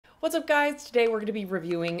What's up, guys? Today we're going to be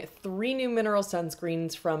reviewing 3 new mineral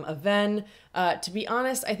sunscreens from Avène. To be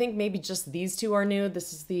honest, I think maybe just these 2 are new.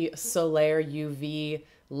 This is the Solaire UV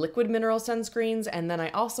liquid mineral sunscreens, and then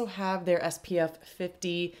I also have their SPF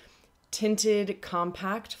 50 tinted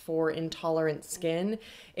compact for intolerant skin.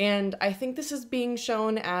 And I think this is being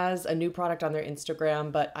shown as a new product on their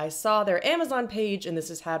Instagram, but I saw their Amazon page and this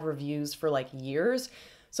has had reviews for like years.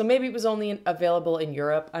 So maybe it was only available in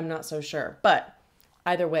Europe. I'm not so sure, but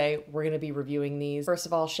either way, we're going to be reviewing these. First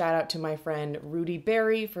of all, shout out to my friend Rudy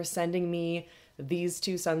Berry for sending me these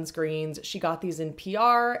 2 sunscreens. She got these in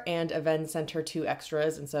PR and Avène sent her 2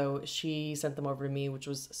 extras, and so she sent them over to me, which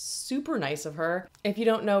was super nice of her. If you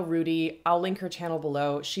don't know Rudy, I'll link her channel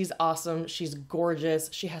below. She's awesome. She's gorgeous.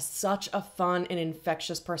 She has such a fun and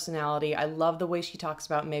infectious personality. I love the way she talks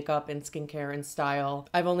about makeup and skincare and style.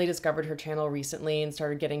 I've only discovered her channel recently and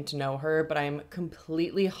started getting to know her, but I'm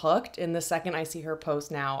completely hooked. And the second I see her post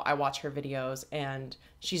now, I watch her videos and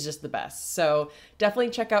she's just the best. So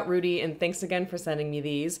definitely check out Rudy, and thanks again for sending me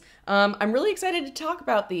these. I'm really excited to talk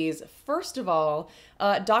about these. First of all,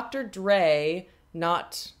 Dr. Dre,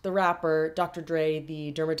 not the rapper, Dr. Dre,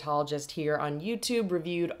 the dermatologist here on YouTube,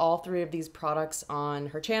 reviewed all 3 of these products on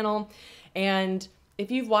her channel. And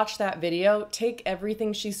if you've watched that video, take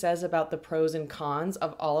everything she says about the pros and cons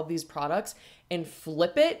of all of these products and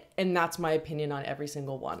flip it, and that's my opinion on every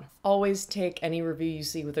single one. Always take any review you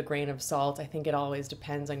see with a grain of salt. I think it always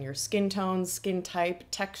depends on your skin tone, skin type,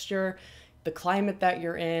 texture, the climate that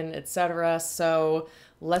you're in, etc. So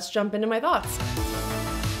let's jump into my thoughts.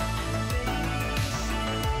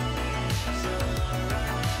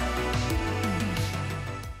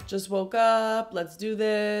 Just woke up, let's do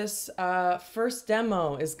this. First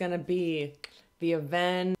demo is gonna be the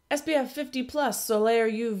Avène SPF 50 Plus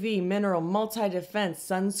Solaire UV Mineral Multi-Defense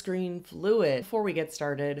Sunscreen Fluid. Before we get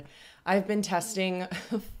started, I've been testing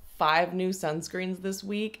 5 new sunscreens this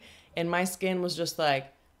week, and my skin was just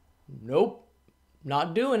like, nope,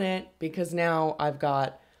 not doing it, because now I've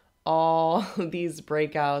got all these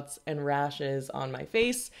breakouts and rashes on my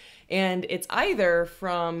face, and it's either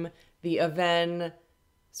from the Avène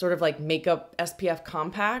sort of like makeup SPF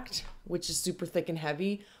compact, which is super thick and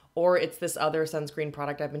heavy, or it's this other sunscreen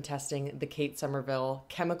product I've been testing, the Kate Somerville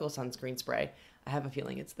chemical sunscreen spray. I have a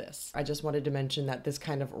feeling it's this. I just wanted to mention that this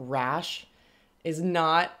kind of rash is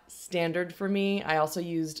not standard for me. I also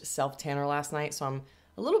used self tanner last night, so I'm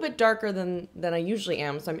a little bit darker than I usually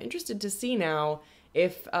am. So I'm interested to see now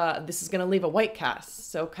if this is gonna leave a white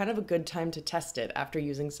cast. So kind of a good time to test it after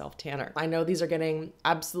using self tanner. I know these are getting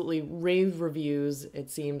absolutely rave reviews,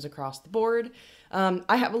 it seems, across the board.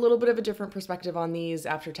 I have a little bit of a different perspective on these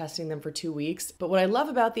after testing them for 2 weeks. But what I love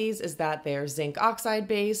about these is that they're zinc oxide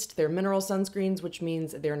based, they're mineral sunscreens, which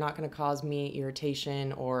means they're not gonna cause me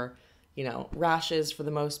irritation or, you know, rashes for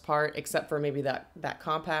the most part, except for maybe that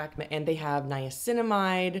compact. And they have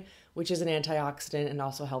niacinamide, which is an antioxidant and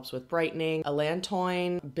also helps with brightening.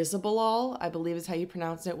 Allantoin, bisabolol, I believe is how you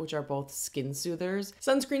pronounce it, which are both skin soothers.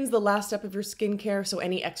 Sunscreen's the last step of your skincare, so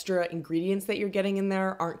any extra ingredients that you're getting in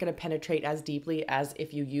there aren't gonna penetrate as deeply as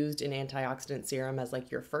if you used an antioxidant serum as like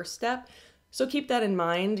your first step. So keep that in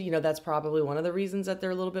mind. You know, that's probably one of the reasons that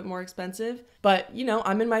they're a little bit more expensive. But, you know,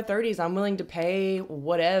 I'm in my 30s. I'm willing to pay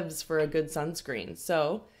whatevs for a good sunscreen.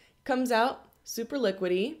 So it comes out super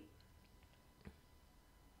liquidy,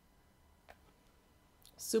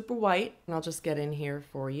 super white. And I'll just get in here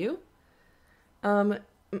for you. I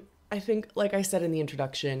think, like I said in the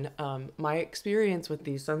introduction, my experience with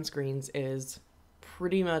these sunscreens is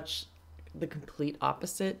pretty much the complete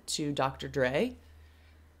opposite to Dr. Dre,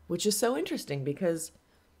 which is so interesting because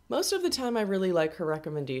most of the time I really like her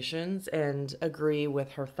recommendations and agree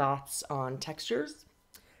with her thoughts on textures.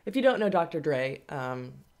 If you don't know Dr. Dre,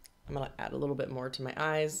 I'm gonna add a little bit more to my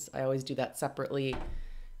eyes. I always do that separately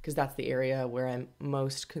because that's the area where I'm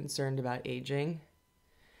most concerned about aging.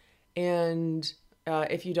 And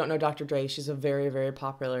if you don't know Dr. Dre, she's a very, very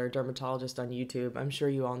popular dermatologist on YouTube. I'm sure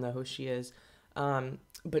you all know who she is.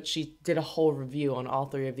 But she did a whole review on all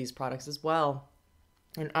 3 of these products as well,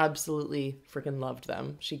 and absolutely freaking loved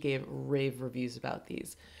them. She gave rave reviews about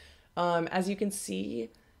these. As you can see,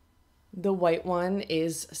 the white one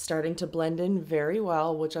is starting to blend in very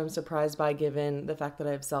well, which I'm surprised by given the fact that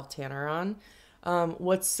I have self tanner on.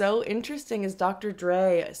 What's so interesting is Dr.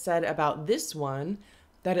 Dre said about this one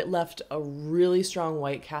that it left a really strong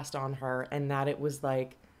white cast on her and that it was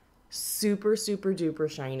like super, super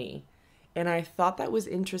duper shiny. And I thought that was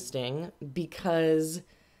interesting because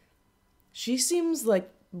she seems like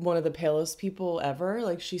one of the palest people ever.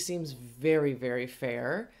 Like, she seems very, very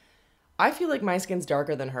fair. I feel like my skin's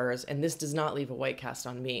darker than hers, and this does not leave a white cast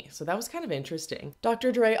on me. So that was kind of interesting.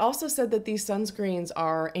 Dr. Dre also said that these sunscreens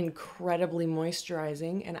are incredibly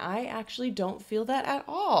moisturizing, and I actually don't feel that at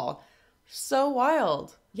all. So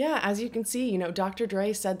wild. Yeah, as you can see, you know, Dr.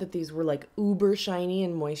 Dre said that these were like uber shiny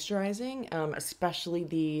and moisturizing, especially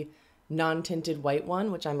the non-tinted white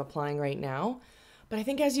one, which I'm applying right now. But I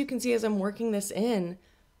think as you can see, as I'm working this in,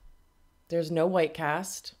 there's no white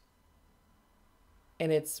cast,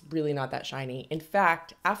 and it's really not that shiny. In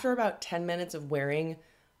fact, after about 10 minutes of wearing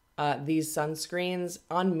these sunscreens,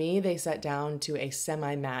 on me, they set down to a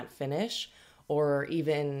semi-matte finish, or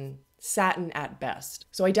even satin at best.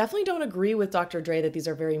 So I definitely don't agree with Dr. Dre that these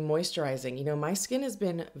are very moisturizing. You know, my skin has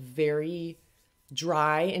been very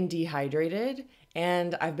dry and dehydrated,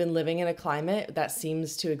 and I've been living in a climate that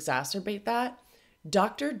seems to exacerbate that.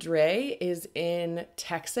 Dr. Dre is in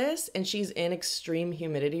Texas, and she's in extreme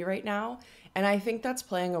humidity right now, and I think that's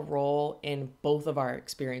playing a role in both of our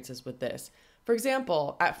experiences with this. For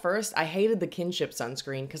example, at first, I hated the Kinship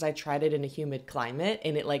sunscreen because I tried it in a humid climate,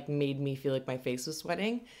 and it like made me feel like my face was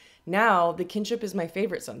sweating. Now, the Kinship is my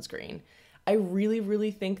favorite sunscreen. I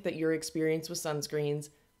really think that your experience with sunscreens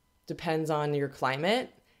depends on your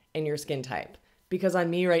climate and your skin type. Because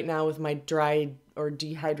on me right now with my dry or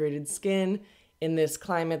dehydrated skin in this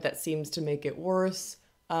climate that seems to make it worse,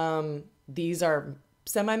 these are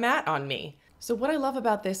semi-matte on me. So what I love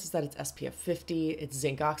about this is that it's SPF 50, it's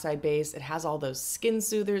zinc oxide based, it has all those skin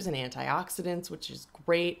soothers and antioxidants, which is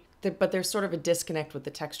great. But there's sort of a disconnect with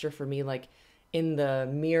the texture for me. Like in the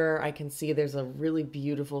mirror, I can see there's a really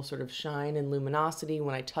beautiful sort of shine and luminosity.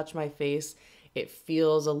 When I touch my face, it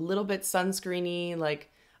feels a little bit sunscreeny. Like,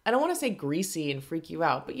 I don't want to say greasy and freak you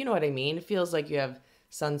out, but you know what I mean? It feels like you have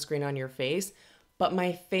sunscreen on your face, but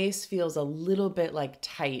my face feels a little bit like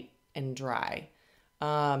tight and dry.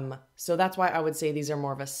 So that's why I would say these are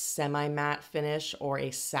more of a semi-matte finish or a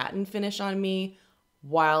satin finish on me.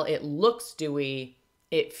 While it looks dewy,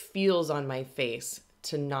 it feels on my face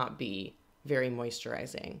to not be very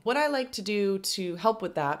moisturizing. What I like to do to help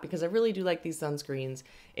with that, because I really do like these sunscreens,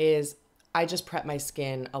 is I just prep my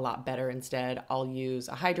skin a lot better instead. I'll use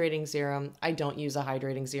a hydrating serum. I don't use a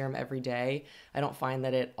hydrating serum every day. I don't find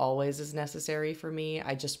that it always is necessary for me.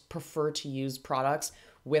 I just prefer to use products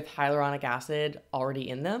with hyaluronic acid already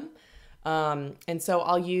in them. And so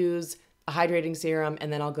I'll use a hydrating serum,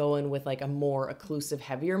 and then I'll go in with like a more occlusive,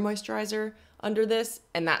 heavier moisturizer under this,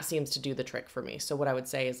 and that seems to do the trick for me. So what I would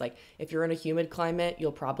say is, like, if you're in a humid climate,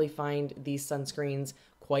 you'll probably find these sunscreens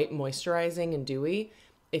quite moisturizing and dewy.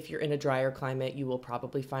 If you're in a drier climate, you will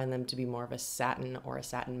probably find them to be more of a satin or a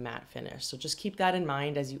satin matte finish. So just keep that in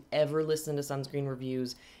mind as you ever listen to sunscreen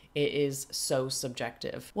reviews. It is so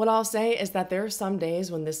subjective. What I'll say is that there are some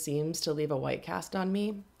days when this seems to leave a white cast on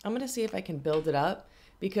me. I'm gonna see if I can build it up,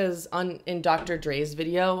 because in Dr. Dre's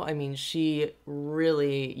video, I mean,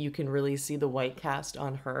 you can really see the white cast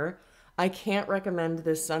on her. I can't recommend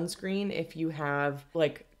this sunscreen if you have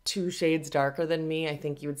like 2 shades darker than me. I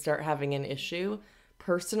think you would start having an issue.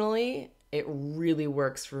 Personally, it really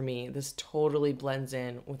works for me. This totally blends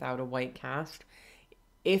in without a white cast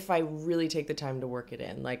if I really take the time to work it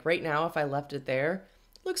in. Like right now, if I left it there,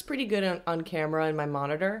 it looks pretty good on camera in my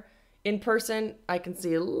monitor. In person, I can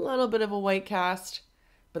see a little bit of a white cast,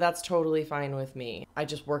 but that's totally fine with me. I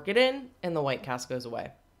just work it in and the white cast goes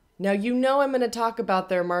away. Now, you know I'm going to talk about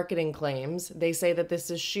their marketing claims. They say that this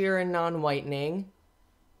is sheer and non-whitening.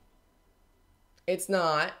 It's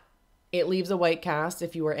not. It leaves a white cast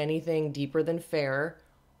if you are anything deeper than fair.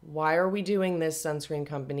 Why are we doing this, sunscreen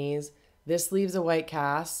companies? This leaves a white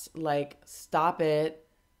cast. Like, stop it.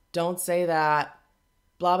 Don't say that.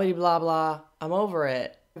 Blah, blah, blah, blah. I'm over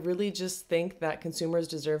it. I really just think that consumers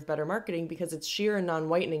deserve better marketing because it's sheer and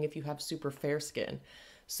non-whitening if you have super fair skin.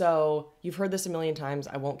 So you've heard this a million times.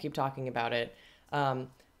 I won't keep talking about it.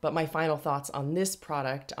 But my final thoughts on this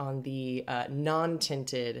product, on the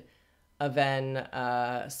non-tinted Avène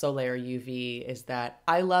Solaire UV, is that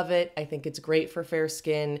I love it. I think it's great for fair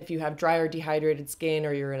skin. If you have dry or dehydrated skin,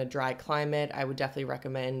 or you're in a dry climate, I would definitely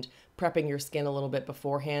recommend prepping your skin a little bit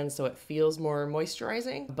beforehand so it feels more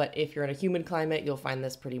moisturizing. But if you're in a humid climate, you'll find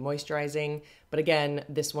this pretty moisturizing. But again,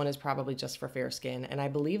 this one is probably just for fair skin. And I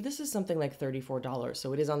believe this is something like $34,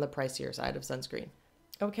 so it is on the pricier side of sunscreen.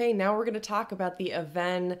 Okay, now we're gonna talk about the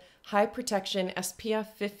Avène High Protection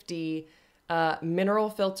SPF 50 Mineral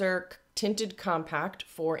Filter Tinted Compact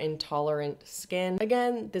for intolerant skin.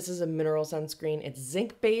 Again, this is a mineral sunscreen. It's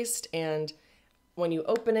zinc based, and when you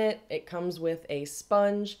open it, it comes with a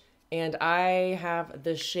sponge, and I have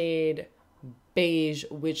the shade Beige,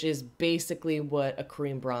 which is basically what a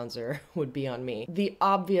cream bronzer would be on me. The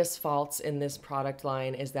obvious faults in this product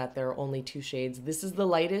line is that there are only 2 shades. This is the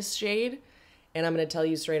lightest shade, and I'm going to tell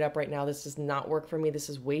you straight up right now, this does not work for me. This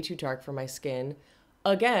is way too dark for my skin.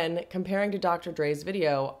 Again, comparing to Dr. Dre's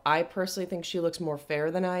video, I personally think she looks more fair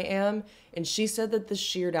than I am, and she said that this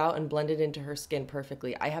sheared out and blended into her skin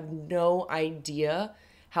perfectly. I have no idea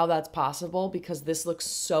how that's possible because this looks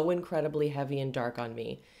so incredibly heavy and dark on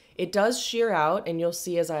me. It does shear out, and you'll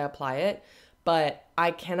see as I apply it, but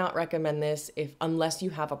I cannot recommend this unless you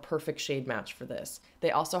have a perfect shade match for this.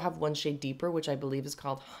 They also have 1 shade deeper, which I believe is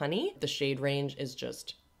called Honey. The shade range is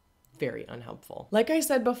just very unhelpful. Like I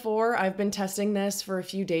said before, I've been testing this for a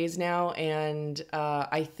few days now, and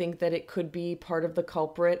I think that it could be part of the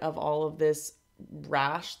culprit of all of this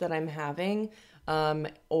rash that I'm having.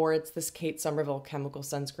 Or it's this Kate Somerville chemical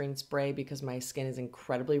sunscreen spray because my skin is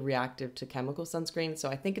incredibly reactive to chemical sunscreen. So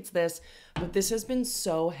I think it's this, but this has been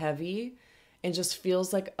so heavy and just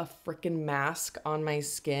feels like a freaking mask on my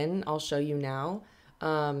skin. I'll show you now,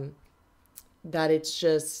 that it's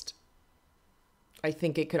just, I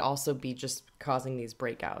think it could also be just causing these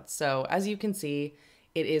breakouts. So as you can see,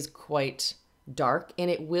 it is quite dark and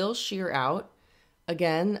it will shear out.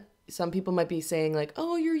 Again, some people might be saying like,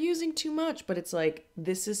 oh, you're using too much, but it's like,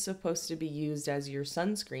 this is supposed to be used as your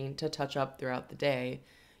sunscreen to touch up throughout the day.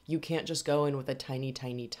 You can't just go in with a tiny,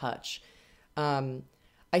 tiny touch.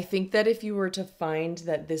 I think that if you were to find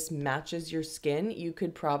that this matches your skin, you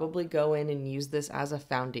could probably go in and use this as a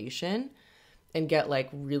foundation and get like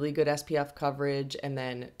really good SPF coverage and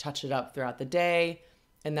then touch it up throughout the day.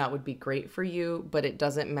 And that would be great for you, but it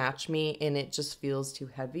doesn't match me and it just feels too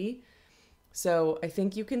heavy. So I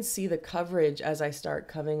think you can see the coverage as I start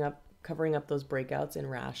covering up those breakouts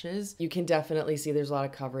and rashes. You can definitely see there's a lot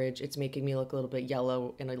of coverage. It's making me look a little bit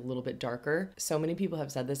yellow and a little bit darker. So many people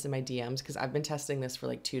have said this in my DMs because I've been testing this for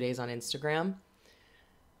like 2 days on Instagram.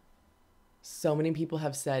 So many people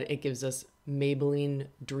have said it gives us Maybelline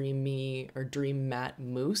Dream Me or Dream Matte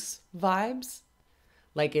Mousse vibes.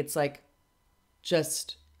 Like it's like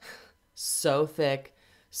just so thick,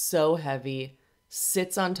 so heavy,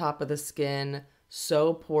 sits on top of the skin,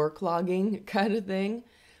 so pore clogging kind of thing.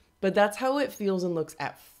 But that's how it feels and looks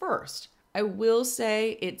at first. I will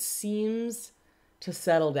say it seems to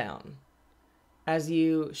settle down as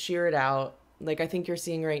you shear it out. Like I think you're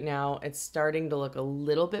seeing right now, it's starting to look a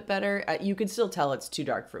little bit better. You can still tell it's too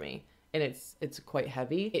dark for me and it's quite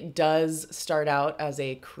heavy. It does start out as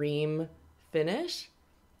a cream finish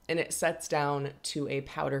and it sets down to a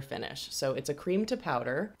powder finish. So it's a cream to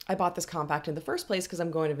powder. I bought this compact in the first place because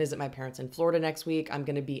I'm going to visit my parents in Florida next week. I'm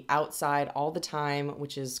going to be outside all the time,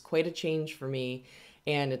 which is quite a change for me.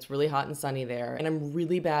 And it's really hot and sunny there. And I'm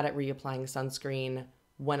really bad at reapplying sunscreen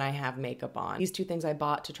when I have makeup on. These 2 things I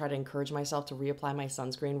bought to try to encourage myself to reapply my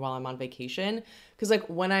sunscreen while I'm on vacation. Because like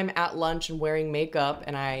when I'm at lunch and wearing makeup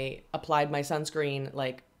and I applied my sunscreen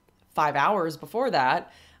like 5 hours before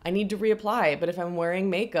that, I need to reapply. But if I'm wearing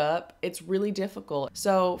makeup, it's really difficult.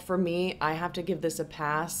 So for me, I have to give this a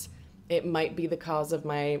pass. It might be the cause of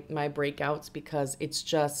my breakouts because it's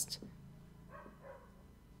just,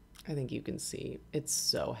 I think you can see, it's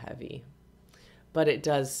so heavy. But it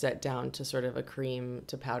does set down to sort of a cream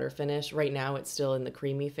to powder finish. Right now, it's still in the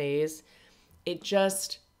creamy phase. It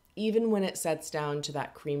just, even when it sets down to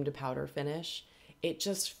that cream to powder finish, it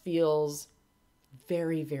just feels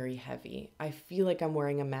very, very heavy. I feel like I'm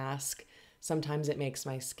wearing a mask. Sometimes it makes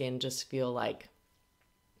my skin just feel like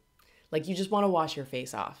you just want to wash your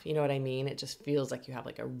face off. You know what I mean? It just feels like you have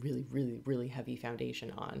like a really, really, really heavy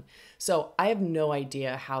foundation on. So I have no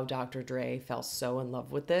idea how Dr. Dre fell so in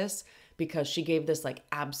love with this because she gave this like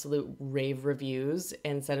absolute rave reviews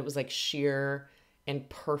and said it was like sheer and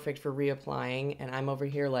perfect for reapplying. And I'm over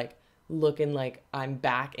here like looking like I'm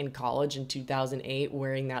back in college in 2008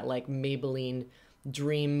 wearing that like Maybelline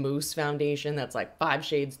Dream Mousse foundation that's like 5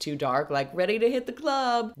 shades too dark, like ready to hit the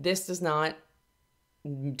club. This does not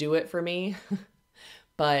do it for me.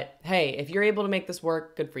 But hey, if you're able to make this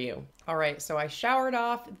work, good for you. All right, so I showered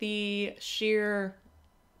off the sheer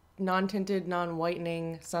non-tinted,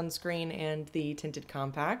 non-whitening sunscreen and the tinted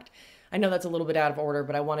compact. I know that's a little bit out of order,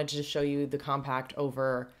 but I wanted to just show you the compact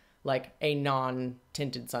over like a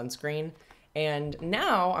non-tinted sunscreen. And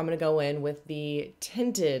now I'm gonna go in with the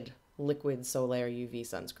tinted liquid Solaire UV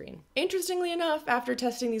sunscreen. Interestingly enough, after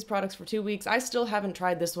testing these products for 2 weeks, I still haven't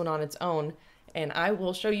tried this one on its own. And I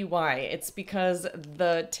will show you why. It's because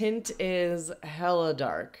the tint is hella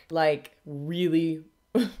dark, like really,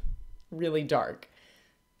 really dark.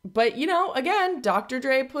 But you know, again, Dr.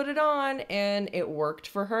 Dre put it on and it worked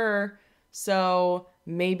for her. So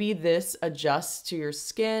maybe this adjusts to your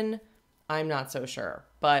skin. I'm not so sure,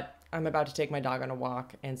 but I'm about to take my dog on a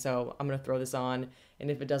walk, and so I'm gonna throw this on, and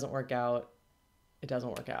if it doesn't work out, it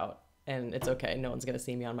doesn't work out, and it's okay. No one's gonna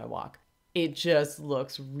see me on my walk. It just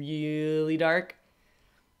looks really dark.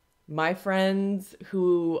 My friends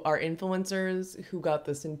who are influencers who got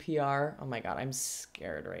this in PR, oh my God, I'm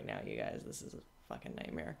scared right now, you guys. This is a fucking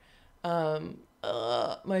nightmare.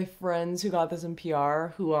 My friends who got this in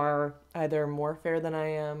PR who are either more fair than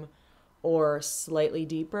I am or slightly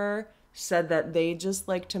deeper said that they just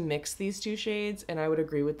like to mix these two shades, and I would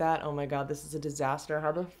agree with that. Oh my God, this is a disaster.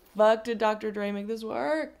 How the fuck did Dr. Dre make this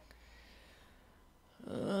work?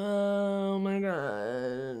 Oh my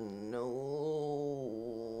God, no.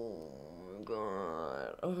 Oh my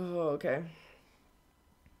God. Oh, okay.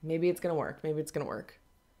 Maybe it's gonna work. Maybe it's gonna work.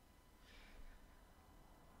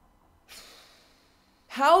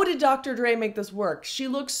 How did Dr. Dre make this work? She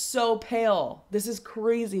looks so pale. This is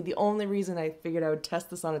crazy. The only reason I figured I would test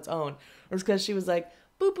this on its own was because she was like,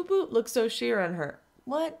 boop, boop, boop, looks so sheer on her.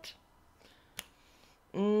 What?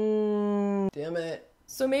 Damn it.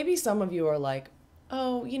 So maybe some of you are like,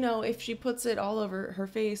 oh, you know, if she puts it all over her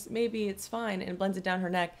face, maybe it's fine and blends it down her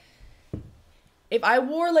neck. If I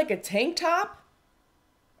wore like a tank top,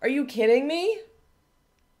 are you kidding me?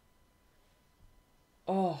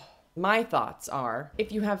 Oh. My thoughts are,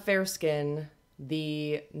 if you have fair skin,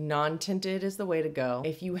 the non-tinted is the way to go.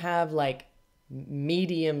 If you have like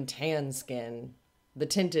medium tan skin, the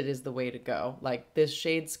tinted is the way to go. Like this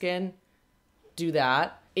shade skin, do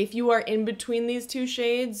that. If you are in between these two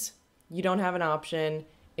shades, you don't have an option.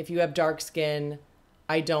 If you have dark skin,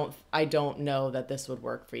 I don't know that this would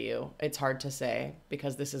work for you. It's hard to say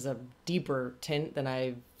because this is a deeper tint than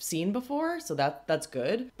I've seen before, so that's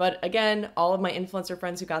good. But again, all of my influencer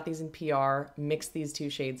friends who got these in PR mixed these two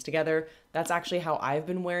shades together. That's actually how I've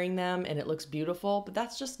been wearing them, and it looks beautiful, but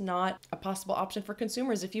that's just not a possible option for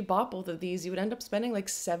consumers. If you bought both of these, you would end up spending like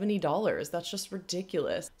 $70. That's just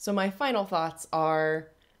ridiculous. So my final thoughts are,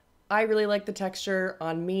 I really like the texture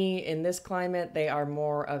on me. In this climate, they are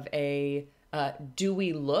more of a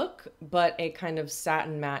dewy look, but a kind of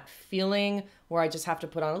satin matte feeling where I just have to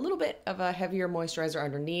put on a little bit of a heavier moisturizer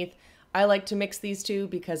underneath. I like to mix these two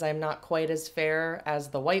because I'm not quite as fair as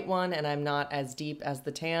the white one and I'm not as deep as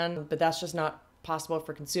the tan, but that's just not possible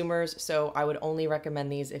for consumers. So I would only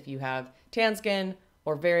recommend these if you have tan skin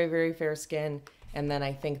or very, very fair skin. And then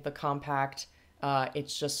I think the compact,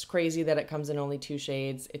 it's just crazy that it comes in only two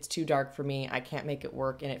shades. It's too dark for me. I can't make it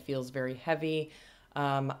work and it feels very heavy.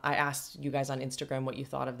 I asked you guys on Instagram what you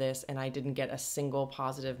thought of this, and I didn't get a single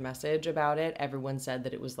positive message about it. Everyone said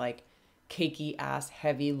that it was like cakey ass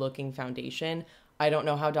heavy looking foundation. I don't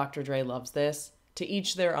know how Dr. Dre loves this. To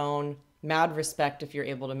each their own. Mad respect if you're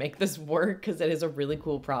able to make this work because it is a really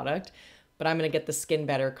cool product. But I'm going to get the Skin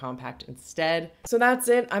Better Compact instead. So that's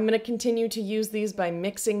it. I'm going to continue to use these by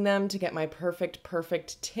mixing them to get my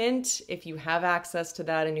perfect tint. If you have access to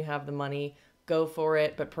that and you have the money, go for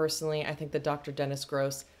it. But personally, I think the Dr. Dennis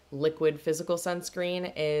Gross liquid physical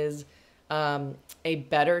sunscreen is a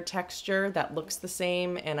better texture that looks the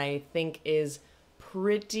same and I think is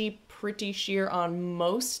pretty sheer on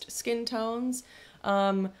most skin tones.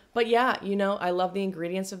 But yeah, you know, I love the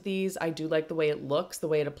ingredients of these. I do like the way it looks, the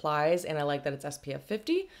way it applies, and I like that it's SPF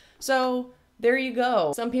 50. So there you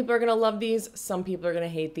go. Some people are gonna love these, some people are gonna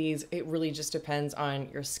hate these. It really just depends on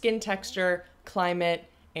your skin texture, climate,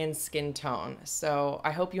 and skin tone. So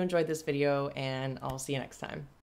I hope you enjoyed this video and I'll see you next time.